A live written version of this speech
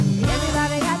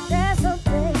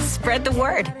spread the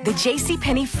word. The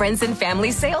JCPenney Friends and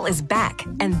Family Sale is back.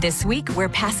 And this week, we're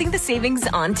passing the savings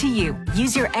on to you.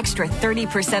 Use your extra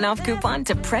 30% off coupon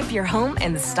to prep your home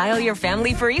and style your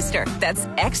family for Easter. That's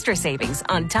extra savings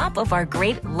on top of our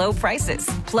great low prices.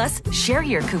 Plus, share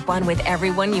your coupon with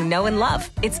everyone you know and love.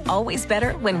 It's always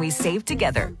better when we save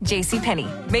together.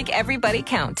 JCPenney. Make everybody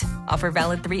count. Offer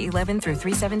valid 3/11 through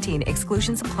 3/17.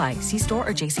 Exclusions apply. See store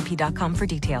or jcp.com for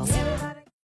details.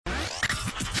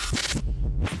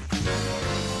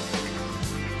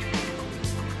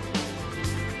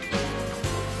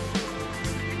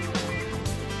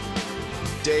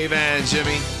 Dave and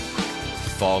Jimmy,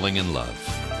 falling in love.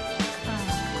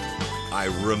 I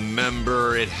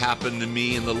remember it happened to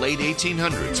me in the late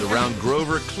 1800s around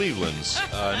Grover Cleveland's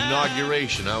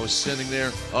inauguration. I was sitting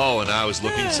there. Oh, and I was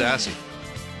looking sassy.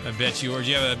 I bet you were. Did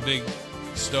you have a big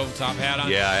stovetop hat on?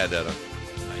 Yeah, I had that on.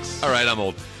 Nice. All right, I'm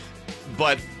old.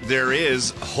 But there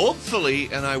is, hopefully,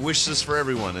 and I wish this for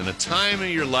everyone, in a time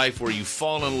in your life where you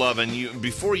fall in love and you,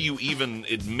 before you even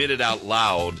admit it out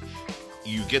loud,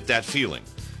 you get that feeling.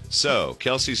 So,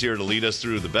 Kelsey's here to lead us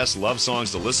through the best love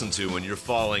songs to listen to when you're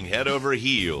falling head over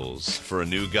heels for a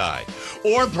new guy.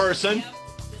 Or person.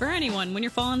 For anyone, when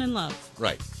you're falling in love.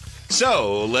 Right.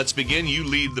 So, let's begin. You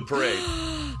lead the parade.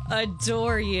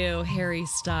 Adore You, Harry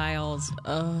Styles.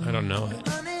 I don't know it.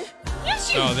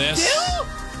 Yes, you this? do?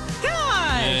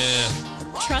 Gosh.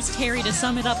 Yeah. Trust Harry to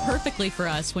sum it up perfectly for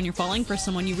us. When you're falling for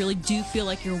someone, you really do feel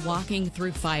like you're walking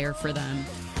through fire for them.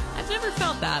 I've never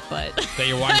felt that, but... That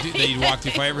you'd walk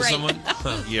through fire for Right. someone?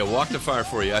 Huh. Yeah, walk the fire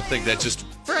for you. I think that just...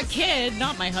 For a kid,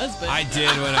 not my husband. I did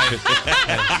when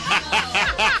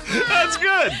That's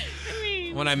good.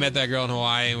 when I met that girl in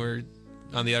Hawaii and we were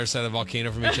on the other side of the volcano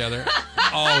from each other.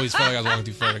 I always felt like I was walking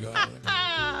too far to go.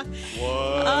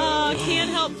 Can't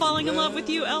help falling in love with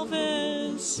you,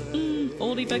 Elvis.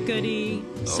 Oldie but goodie.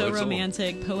 So it's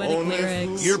romantic, poetic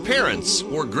lyrics. Your parents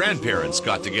or grandparents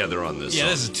got together on this Yeah, song.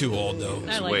 this is too old, though.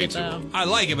 I like way it, too though. old. I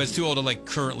like it, but it's too old to, like,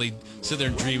 currently sit there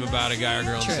and dream about a guy or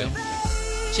girl. True. And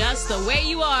say, Just the way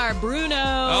you are, Bruno.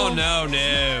 oh, no.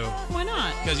 Why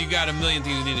not? Because you got a million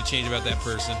things you need to change about that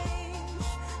person.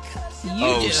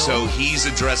 You do. So he's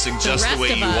addressing just rest the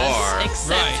way of you us, are. except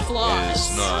Right. flaws.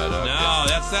 It's not. Okay. No,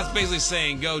 that's basically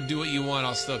saying, go do what you want,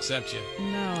 I'll still accept you.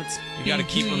 No, it's You gotta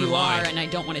keep who them in you line. are, and I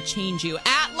don't want to change you.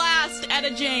 At last,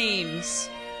 Etta James.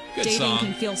 Good Dating song.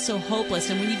 can feel so hopeless,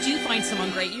 and when you do find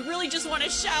someone great, you really just want to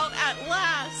shout at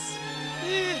last.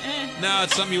 No,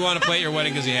 it's something you want to play at your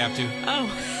wedding because you have to.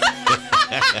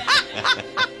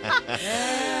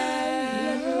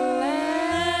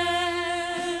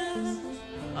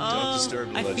 Don't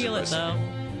disturb the I legend feel by it, though.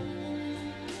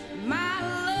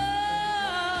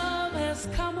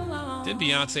 Did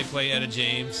Beyonce play Etta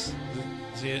James?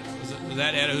 Was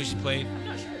that Etta who she played?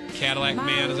 Cadillac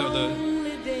Man? Is that what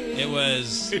it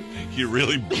was? You're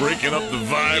really breaking up the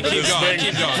vibe of Keep this going,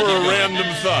 thing keep going, for keep a going.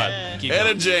 random thought. Keep Etta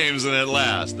going. James and At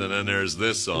Last. And then there's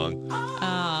this song.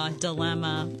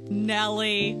 Dilemma.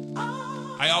 Nelly.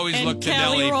 I always And look to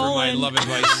Kelly Nelly for my Rowland. love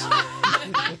advice.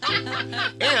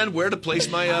 And where to place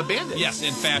my bandage. Yes,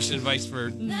 and fashion advice for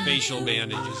facial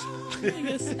bandages.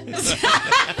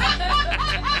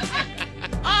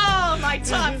 Oh, my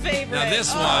top favorite. Now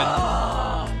this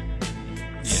one,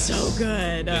 So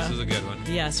good. this is a good one.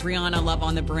 Yes, Rihanna, Love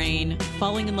on the Brain.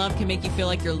 Falling in love can make you feel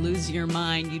like you're losing your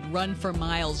mind. You'd run for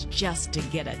miles just to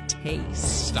get a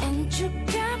taste. Stop.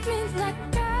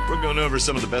 We're going over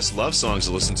some of the best love songs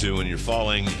to listen to when you're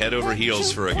falling head over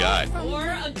heels for a guy. Or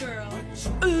a girl.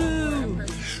 Ooh.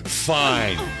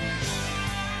 Fine.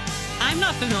 I'm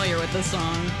not familiar with this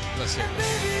song. Let's hear it.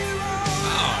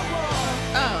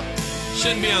 Oh.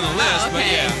 Shouldn't be on the list, but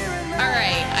okay. yeah. All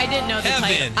right. I didn't know the title.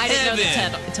 Heaven, I didn't know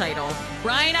Heaven. the title.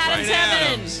 Brian Adams, Bryan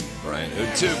Heaven. Adams. Right.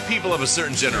 To people of a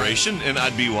certain generation, and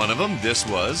I'd be one of them, this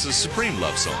was a supreme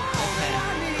love song. Okay.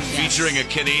 Featuring a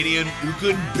Canadian who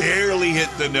could barely hit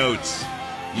the notes.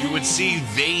 You would see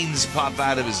veins pop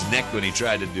out of his neck when he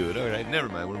tried to do it. All right, never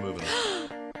mind. We're moving on.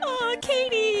 Oh,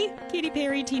 Katy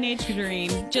Perry, Teenage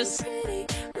Dream. Just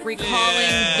recalling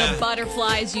the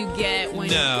butterflies you get when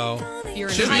you're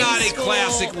in It's high not school. a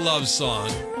classic love song.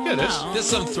 Yeah, it is. No. This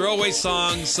is some throwaway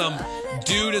song some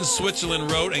dude in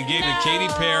Switzerland wrote and gave to Katy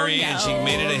Perry, and she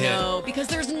made it a hit. No, because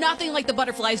there's nothing like the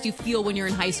butterflies you feel when you're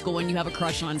in high school when you have a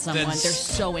crush on someone. Then They're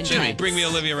so intense. Jimmy, bring me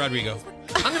Olivia Rodrigo.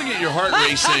 I'm going to get your heart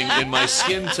racing in my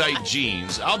skin-tight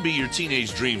jeans. I'll be your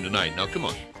teenage dream tonight. Now, come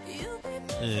on.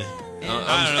 I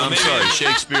don't know, I'm maybe- sorry.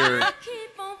 Shakespeare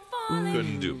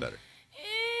couldn't do better.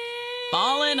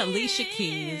 Fallen Alicia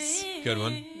Keys. Good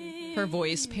one. Her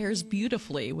voice pairs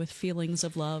beautifully with feelings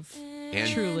of love. And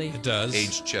Truly. It does.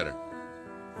 aged cheddar.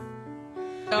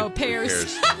 Oh,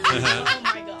 pears. Oh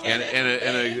my God. And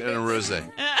a rosé.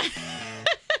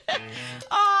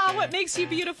 Oh, what makes you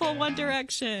beautiful? One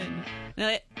Direction.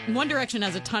 Now, One Direction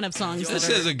has a ton of songs. This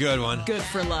is a good one. Good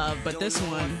for love, but this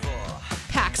one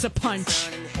packs a punch.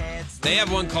 They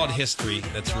have one called History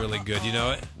that's really good. You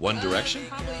know it? One Direction?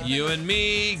 You and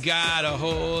me got a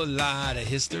whole lot of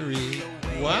history.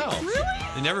 Wow. Really?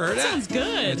 You never heard that? Sounds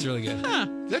good. It's really good. Huh.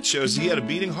 That shows he had a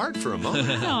beating heart for a moment.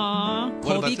 Aw. What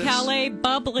Colby about this? Calais,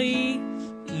 Bubbly.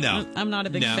 No. I'm not a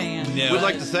big fan. No. We'd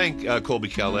like to thank Colby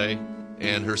Calais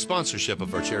and her sponsorship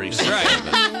of our charity. That's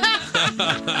right.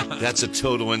 That's a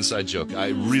total inside joke. I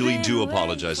really do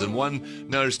apologize.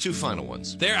 And there's two final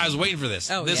ones. There, I was waiting for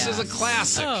this. Oh, This yes. is a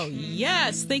classic. Oh,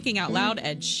 yes. Thinking Out Loud,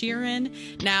 Ed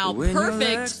Sheeran. Now,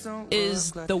 Perfect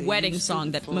is the wedding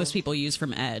song that most people use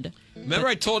from Ed. Remember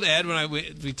I told Ed when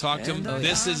we talked to him,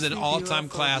 this is an all-time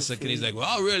classic, and he's like, well,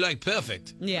 I really like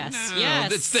Perfect. Yes, No,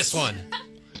 yes. it's this one.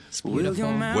 It's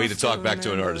beautiful. Way to talk back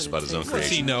to an artist about his own What does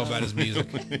he creation. know about his music?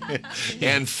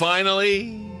 And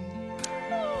finally,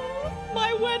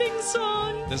 My wedding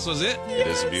song. This was it? it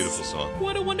is a beautiful song.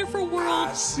 What a wonderful world.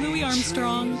 Louis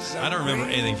Armstrong. I don't remember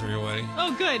anything from your wedding.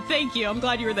 Oh, good. Thank you. I'm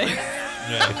glad you were there.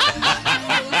 Yeah.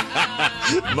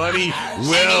 Money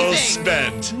well Anything.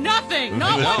 spent. Nothing.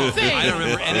 Not one thing. I don't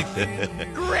remember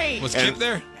anything. Great. Was Kip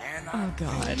there? Oh,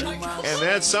 God. And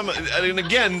that's and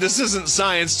again, this isn't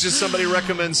science, just somebody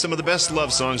recommends some of the best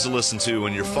love songs to listen to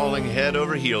when you're falling head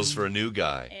over heels for a new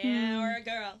guy. Or a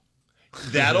girl.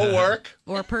 That'll work.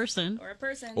 Or a person. Or a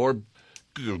person. Or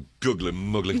googly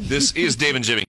muggly. This is Dave and Jimmy.